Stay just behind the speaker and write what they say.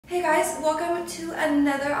Hey guys, welcome to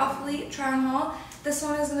another ALPHALETE try-on haul. This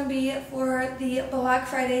one is going to be for the Black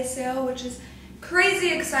Friday sale, which is crazy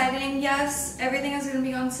exciting. Yes, everything is going to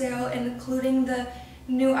be on sale, including the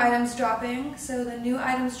new items dropping. So the new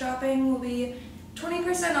items dropping will be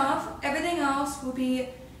 20% off. Everything else will be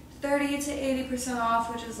 30 to 80%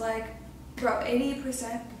 off, which is like, bro,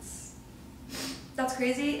 80%. That's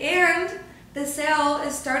crazy. And the sale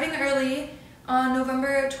is starting early on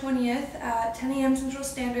November 20th at 10 a.m. Central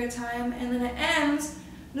Standard Time, and then it ends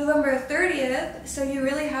November 30th, so you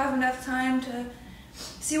really have enough time to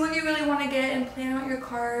see what you really want to get and plan out your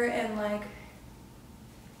cart. And like,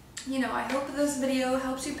 you know, I hope this video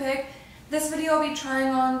helps you pick. This video I'll be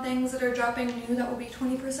trying on things that are dropping new that will be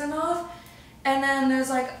 20% off, and then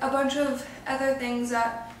there's like a bunch of other things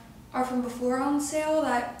that are from before on sale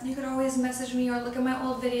that you could always message me or look at my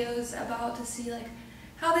old videos about to see like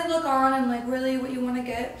how they look on and like really what you want to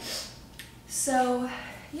get. So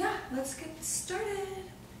yeah, let's get started.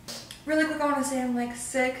 Really quick, I want to say I'm like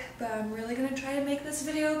sick, but I'm really gonna try to make this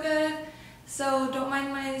video good, so don't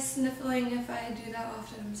mind my sniffling if I do that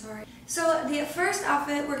often. I'm sorry. So the first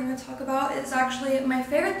outfit we're going to talk about is actually my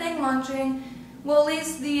favorite thing launching, well, at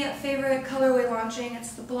least the favorite colorway launching.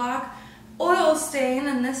 It's the black oil stain,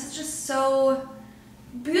 and this is just so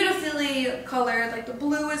beautifully colored. Like the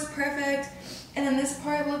blue is perfect, and then this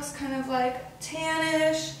part looks kind of like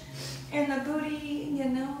tannish, and the booty, you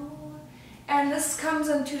know. And this comes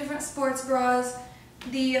in two different sports bras.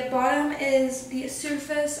 The bottom is the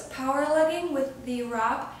Surface Power legging with the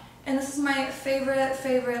wrap, and this is my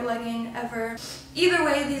favorite legging ever. Either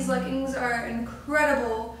way, these leggings are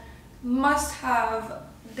incredible, must have.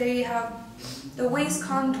 They have the waist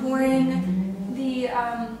contouring, the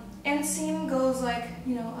inseam goes like,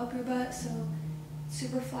 you know, up your butt, so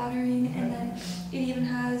super flattering, and then it even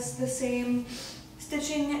has the same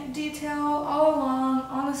stitching detail all along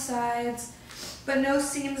on the sides, but no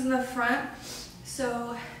seams in the front,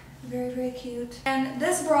 so very cute. And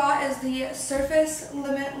this bra is the Surface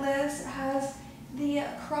Limitless. It has the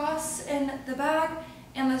cross in the back,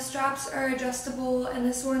 and the straps are adjustable, and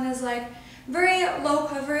this one is like very low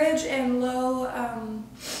coverage and low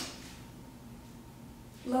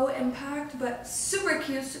impact, but super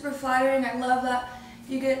cute, super flattering. I love that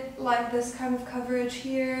you get like this kind of coverage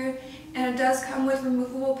here, and it does come with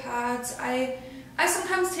removable pads. I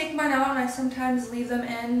sometimes take mine out and I sometimes leave them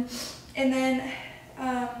in. And then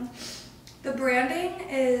the branding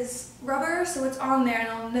is rubber, so it's on there and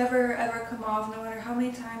it'll never ever come off no matter how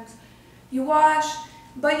many times you wash.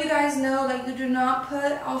 But you guys know that you do not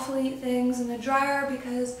put ALPHALETE things in the dryer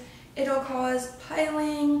because it'll cause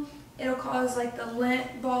piling, it'll cause like the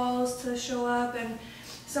lint balls to show up, and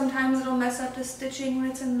sometimes it'll mess up the stitching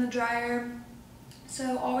when it's in the dryer.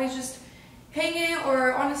 So always just hang it,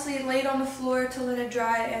 or honestly lay it on the floor to let it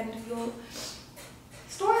dry, and you'll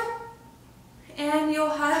store it, and you'll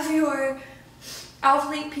have your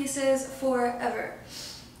ALPHALETE pieces forever.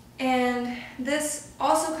 And this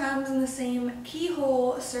also comes in the same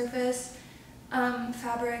keyhole surface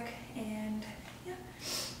fabric, and yeah,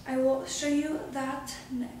 I will show you that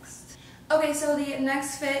next. Okay, so the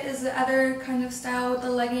next fit is the other kind of style with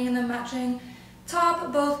the legging and the matching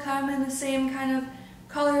top. Both come in the same kind of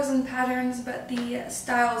colors and patterns, but the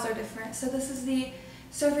styles are different. So this is the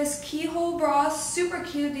Surface Keyhole bra. Super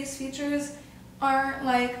cute. These features aren't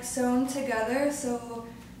like sewn together, so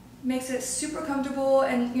makes it super comfortable,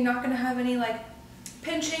 and you're not going to have any like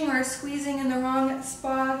pinching or squeezing in the wrong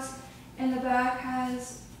spots. And the back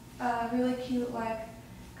has a really cute like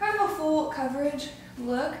kind of a full coverage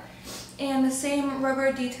look, and the same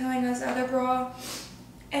rubber detailing as the other bra.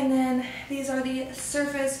 And then these are the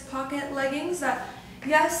Surface pocket leggings that,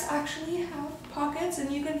 yes, actually have pockets,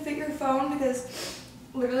 and you can fit your phone because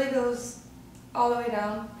it literally goes all the way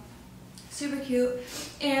down. Super cute.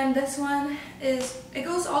 And this one is, it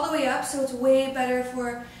goes all the way up, so it's way better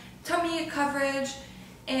for tummy coverage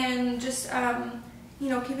and just you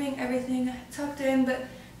know, keeping everything tucked in, but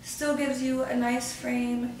still gives you a nice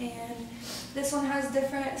frame. And this one has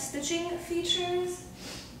different stitching features,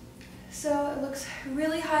 so it looks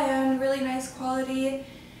really high-end, really nice quality.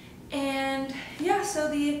 And yeah, so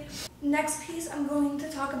the next piece I'm going to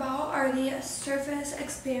talk about are the Surface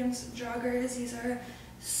Expanse joggers. These are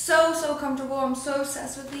so comfortable. I'm so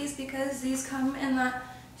obsessed with these because these come in that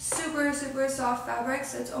super soft fabric,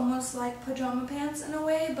 so it's almost like pajama pants in a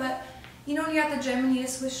way. But you know, when you're at the gym and you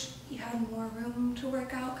just wish you had more room to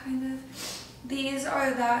work out, kind of, these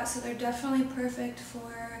are that. So they're definitely perfect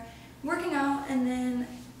for working out and then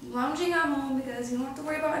lounging at home because you don't have to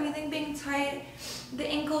worry about anything being tight. The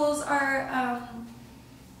ankles are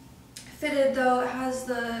fitted, though. It has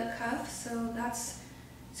the cuff, so that's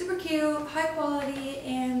Super cute, high quality,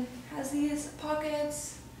 and has these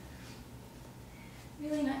pockets.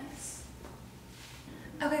 Really nice.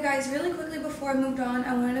 Okay guys, really quickly before I moved on,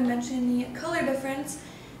 I wanted to mention the color difference.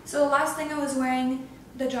 So the last thing I was wearing,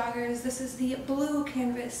 the joggers, this is the blue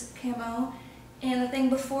canvas camo. And the thing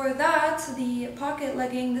before that, the pocket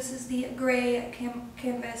legging, this is the gray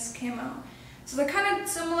canvas camo. So they're kind of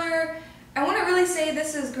similar. I wouldn't really say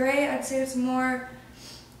this is gray, I'd say it's more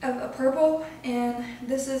of a purple, and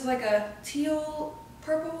this is like a teal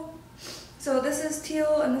purple. So this is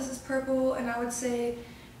teal and this is purple, and I would say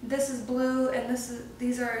this is blue and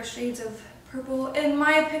these are shades of purple. In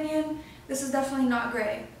my opinion, this is definitely not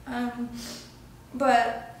gray.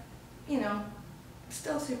 But, you know,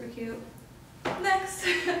 still super cute. Next.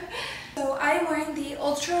 So I am wearing the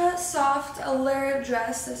ultra soft allure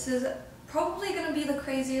dress. This is probably going to be the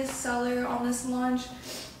craziest seller on this launch.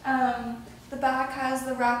 The back has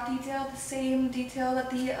the wrap detail, the same detail that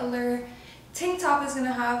the allure tank top is going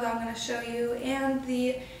to have that I'm going to show you. And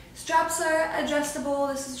the straps are adjustable.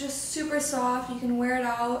 This is just super soft. You can wear it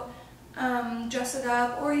out, dress it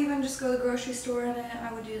up, or even just go to the grocery store in it.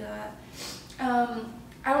 I would do that.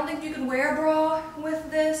 I don't think you could wear a bra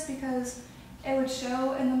with this because it would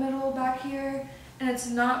show in the middle back here, and it's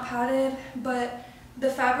not padded, but the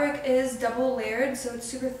fabric is double layered, so it's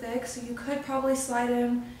super thick, so you could probably slide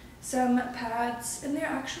in some pads in there.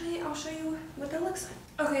 Actually, I'll show you what that looks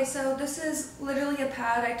like. Okay, so this is literally a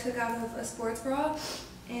pad I took out of a sports bra,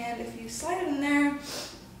 and if you slide it in there,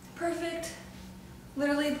 perfect.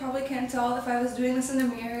 Literally probably can't tell if I was doing this in the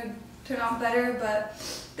mirror, it'd turn out better, but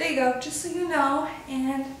there you go, just so you know.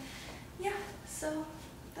 And yeah, so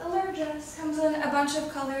the allure dress comes in a bunch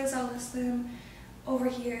of colors. I'll list them over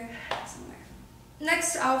here somewhere.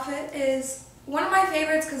 Next outfit is one of my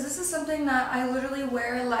favorites because this is something that I literally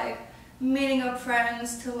wear like meeting up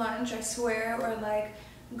friends to lunch, I swear, or like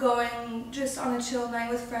going just on a chill night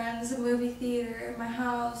with friends, a movie theater, my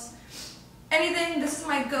house, anything. This is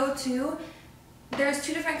my go-to. There's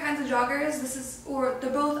two different kinds of joggers.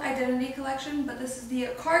 They're both Identity collection, but this is the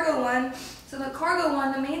cargo one. So the cargo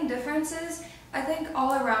one, the main difference is, I think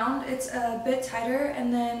all around it's a bit tighter,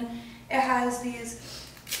 and then it has these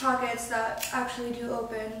pockets that actually do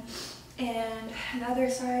open, and the other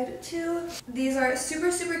side too. These are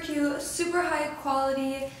super, super cute, super high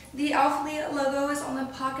quality. The ALPHALETE logo is on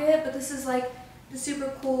the pocket, but this is like the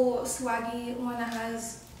super cool swaggy one that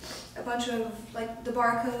has a bunch of like the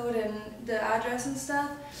barcode and the address and stuff.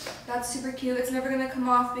 That's super cute. It's never gonna come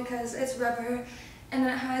off because it's rubber, and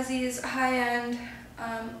then it has these high-end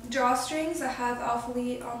drawstrings that have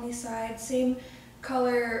ALPHALETE on the side. Same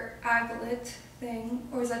color aglet thing,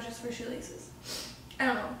 or is that just for shoelaces? I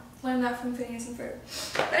don't know. Learned that from Phineas and Ferb.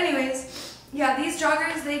 But anyways, yeah, these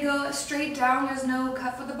joggers, they go straight down. There's no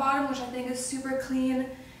cuff at the bottom, which I think is super clean.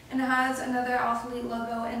 And it has another ALPHALETE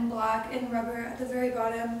logo in black and rubber at the very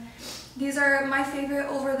bottom. These are my favorite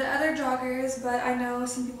over the other joggers, but I know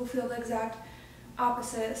some people feel the exact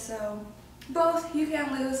opposite, so both you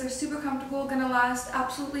can't lose. They're super comfortable, gonna last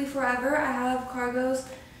absolutely forever. I have cargos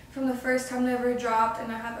from the first time they ever dropped,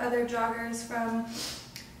 and I have other joggers from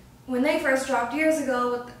when they first dropped years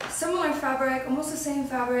ago with similar fabric, almost the same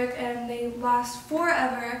fabric, and they last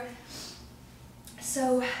forever.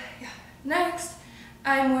 So yeah, next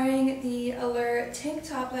I'm wearing the Allure tank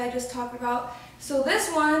top that I just talked about. So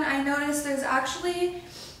this one, I noticed there's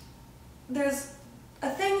a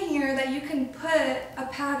thing here that you can put a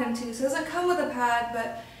pad into. So it doesn't come with a pad,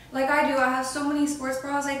 but like I do, I have so many sports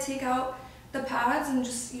bras, I take out the pads and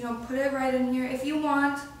just, you know, put it right in here. If you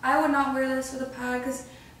want, I would not wear this with a pad because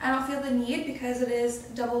I don't feel the need, because it is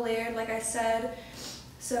double layered, like I said.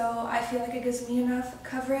 So I feel like it gives me enough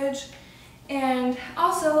coverage. And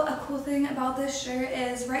also a cool thing about this shirt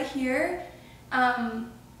is right here,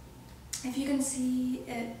 if you can see,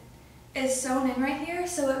 it is sewn in right here,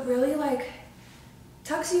 so it really like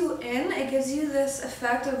tucks you in. It gives you this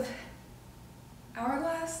effect of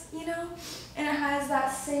hourglass, you know, and it has that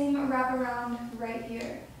same wraparound right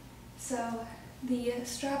here. So the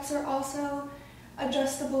straps are also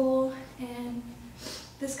adjustable, and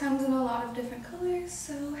this comes in a lot of different colors,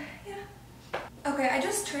 so yeah. Okay, I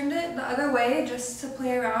just turned it the other way just to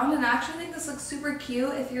play around, and I actually think this looks super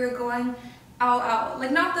cute if you're going out.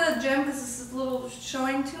 Like, not the gym because this is a little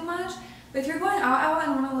showing too much, but if you're going out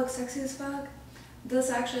and want to look sexy as fuck, this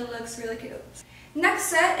actually looks really cute. Next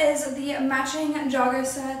set is the matching jogger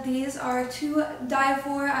set. These are to die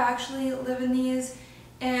for. I actually live in these,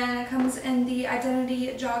 and it comes in the Identity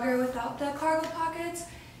jogger without the cargo pockets,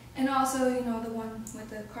 and also, you know, the one with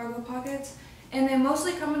the cargo pockets. And they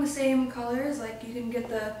mostly come in the same colors. Like, you can get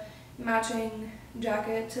the matching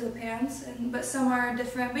jacket to the pants, but some are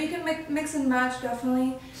different, but you can mix and match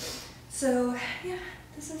definitely. So yeah,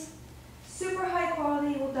 this is super high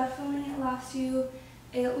quality, will definitely last you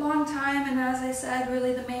a long time, and as I said,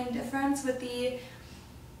 really the main difference with the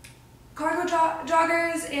cargo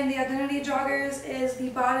joggers and the identity joggers is the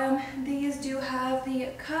bottom. These do have the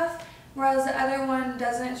cuff, whereas the other one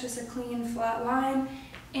doesn't. It's just a clean flat line,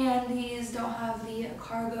 and these don't have the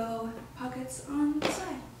cargo pockets on the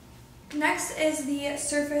side. Next is the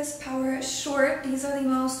Surface Power Short. These are the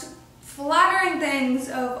most flattering things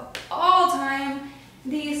of all time.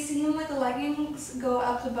 These seem like the leggings go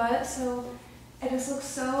up the butt, so it just looks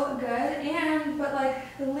so good, but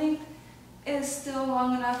like the length is still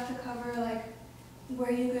long enough to cover like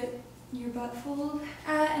where you get your butt fold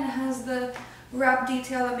at, and it has the wrap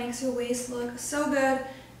detail that makes your waist look so good.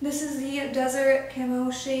 This is the Desert Camo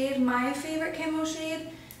shade, my favorite camo shade,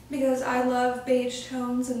 because I love beige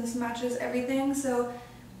tones and this matches everything. So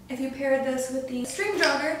if you paired this with the string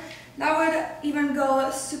jogger, that would even go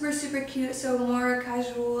super, super cute, so more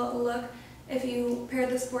casual look if you paired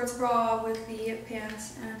the sports bra with the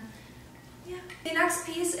pants. And yeah. The next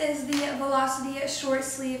piece is the Velocity short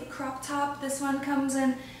sleeve crop top. This one comes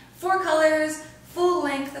in 4 colors, full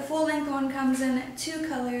length. The full length one comes in 2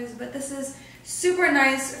 colors, but this is super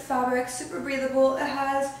nice fabric, super breathable. It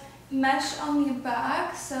has mesh on the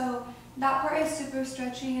back, so that part is super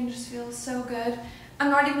stretchy and just feels so good. I'm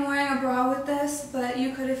not even wearing a bra with this, but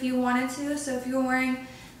you could if you wanted to. So if you're wearing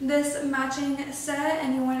this matching set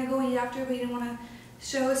and you want to go eat after but you didn't want to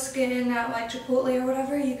show skin at like Chipotle or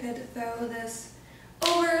whatever, you could throw this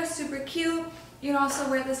over. Super cute. You can also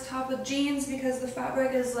wear this top with jeans because the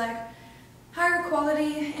fabric is like higher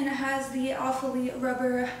quality and it has the ALPHALETE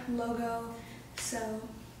rubber logo. So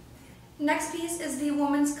next piece is the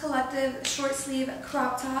Women's Collective short sleeve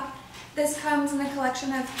crop top. This comes in a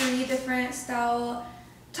collection of 3 different style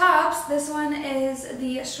tops. This one is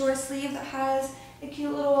the short sleeve that has a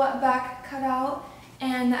cute little back cutout,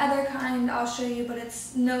 and the other kind I'll show you, but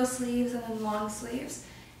it's no sleeves and then long sleeves.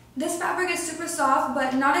 This fabric is super soft,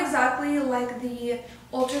 but not exactly like the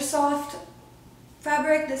ultrasoft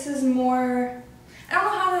fabric. This is more, I don't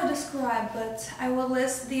know how to describe, but I will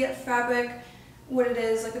list the fabric, what it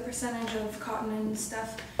is, like the percentage of cotton and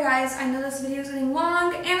stuff. Guys, I know this video is getting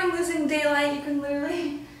long and I'm losing daylight. You can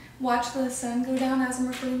literally watch the sun go down as I'm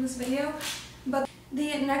recording this video. But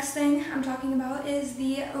the next thing I'm talking about is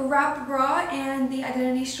the wrap bra and the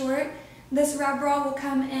identity short. This wrap bra will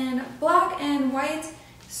come in black and white,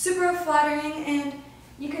 super flattering, and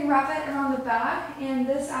you can wrap it around the back, and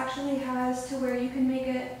this actually has to where you can make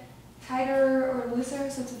it tighter or looser,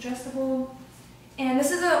 so it's adjustable. And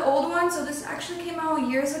this is an old one, so this actually came out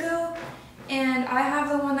years ago, and I have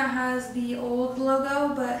the one that has the old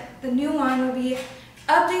logo, but the new one will be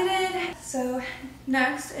updated. So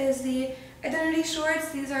next is the identity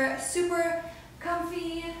shorts. These are super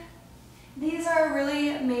comfy. These are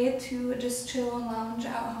really made to just chill and lounge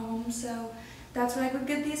at home, so that's what I would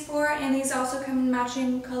get these for, and these also come in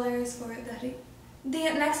matching colors for the hoodie. The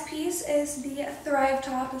next piece is the Thrive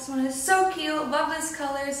top. This one is so cute. Love this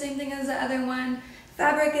color. Same thing as the other one.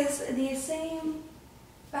 Fabric is the same.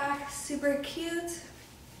 Back super cute.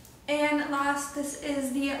 And last, this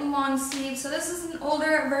is the long sleeve. So this is an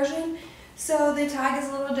older version, so the tag is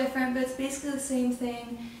a little different, but it's basically the same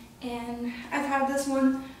thing. And I've had this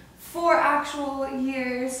one for actual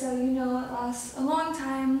years, so you know it lasts a long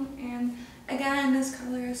time. And again, this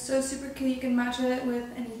color is so super cute. You can match it with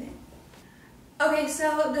anything. Okay,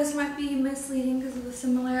 so this might be misleading because of the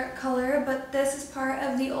similar color, but this is part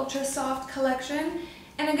of the ultrasoft collection.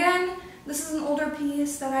 And again, this is an older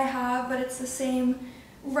piece that I have, but it's the same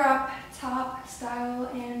wrap top style,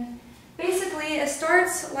 and basically it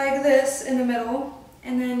starts like this in the middle,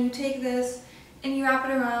 and then you take this and you wrap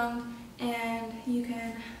it around, and you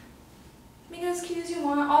can make it as cute as you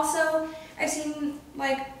want. Also, I've seen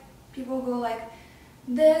like people go like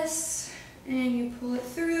this, and you pull it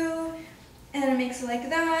through, and it makes it like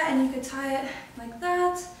that, and you could tie it like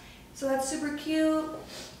that, so that's super cute.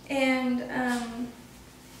 And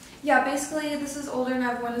yeah, basically this is older and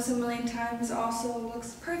I've worn this a million times. Also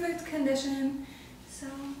looks perfect condition, so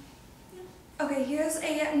yeah. Okay, here's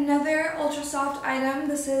another ultra soft item.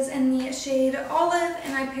 This is in the shade Olive,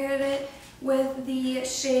 and I paired it with the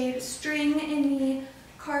shade String in the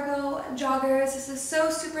cargo joggers. This is so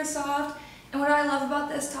super soft, and what I love about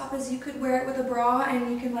this top is you could wear it with a bra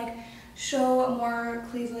and you can like show more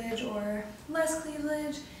cleavage or less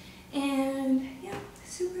cleavage, and yeah,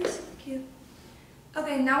 super cute.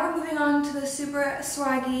 Okay, now we're moving on to the super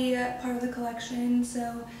swaggy part of the collection.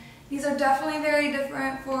 So These are definitely very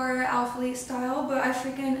different for ALPHALETE style, but I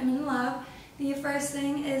freaking am in love. The first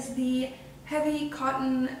thing is the heavy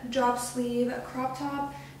cotton drop sleeve crop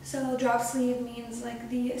top. So drop sleeve means like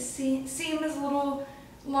the seam is a little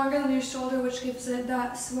longer than your shoulder, which gives it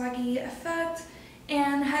that swaggy effect.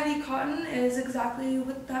 And heavy cotton is exactly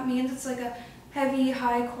what that means. It's like a heavy,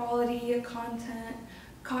 high quality content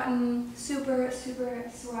cotton, super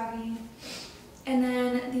swaggy. And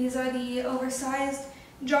then these are the oversized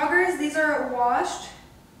joggers. These are washed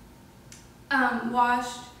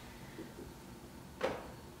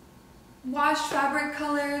fabric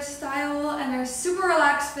color style, and they're super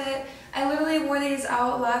relaxed fit. I literally wore these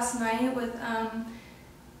out last night with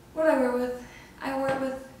what I wore with. I wore it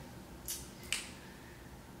with,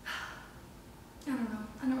 I don't know,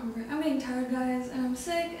 I don't remember. I'm getting tired, guys, and I'm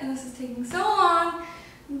sick, and this is taking so long.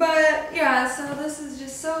 But yeah, so this is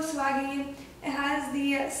just so swaggy. It has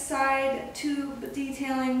the side tube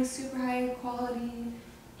detailing, super high quality,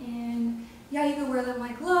 and yeah, you can wear them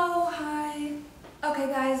like low, high. Okay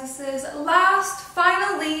guys, this is last,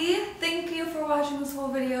 finally, thank you for watching this whole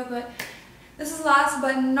video, but this is last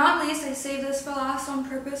but not least. I saved this for last on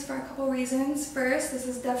purpose for a couple reasons. First, this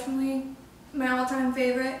is definitely my all-time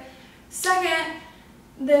favorite. Second,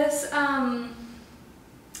 this,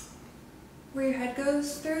 where your head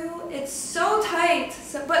goes through, it's so tight,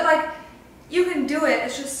 so, but like, you can do it,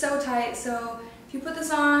 it's just so tight. So if you put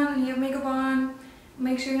this on and you have makeup on,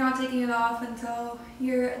 make sure you're not taking it off until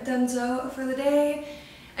you're donezo for the day.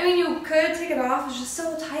 I mean, you could take it off, it's just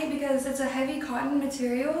so tight because it's a heavy cotton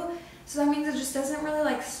material, so that means it just doesn't really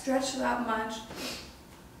like stretch that much.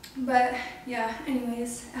 But yeah,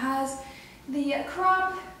 anyways, it has the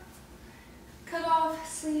crop cut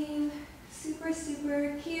off sleeve, super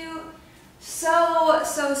cute, so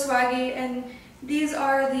swaggy. And these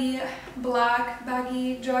are the black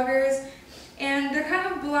baggy joggers, and they're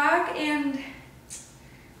kind of black, and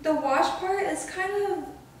the wash part is kind of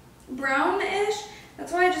brownish.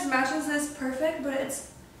 That's why it just matches this perfect, but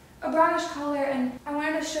it's a brownish color. And I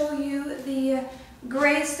wanted to show you the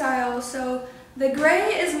gray style. So the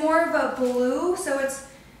gray is more of a blue, so it's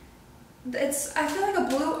I feel like a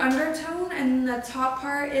blue undertone, and the top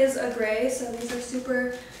part is a gray, so these are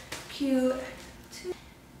super cute too.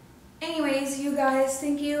 Anyways, you guys,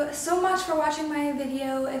 thank you so much for watching my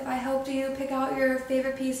video. If I helped you pick out your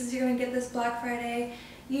favorite pieces you're gonna get this Black Friday,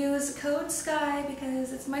 use code SKY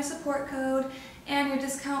because it's my support code, and your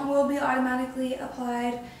discount will be automatically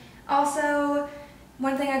applied. Also,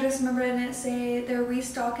 one thing I just remembered, I didn't say, they're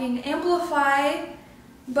restocking Amplify,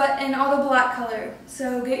 but in all the black color.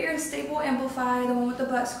 So get your staple Amplify, the one with the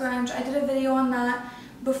butt scrunch. I did a video on that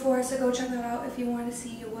before, so go check that out if you want to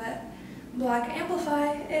see what black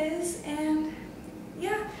Amplify is. And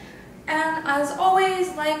yeah, and as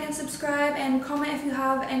always, like and subscribe and comment if you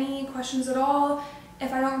have any questions at all.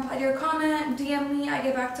 If I don't reply to your comment, DM me. I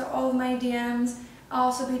get back to all of my DMs. I'll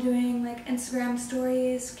also be doing like Instagram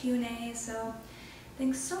stories, Q&A, so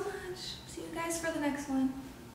thanks so much. See you guys for the next one.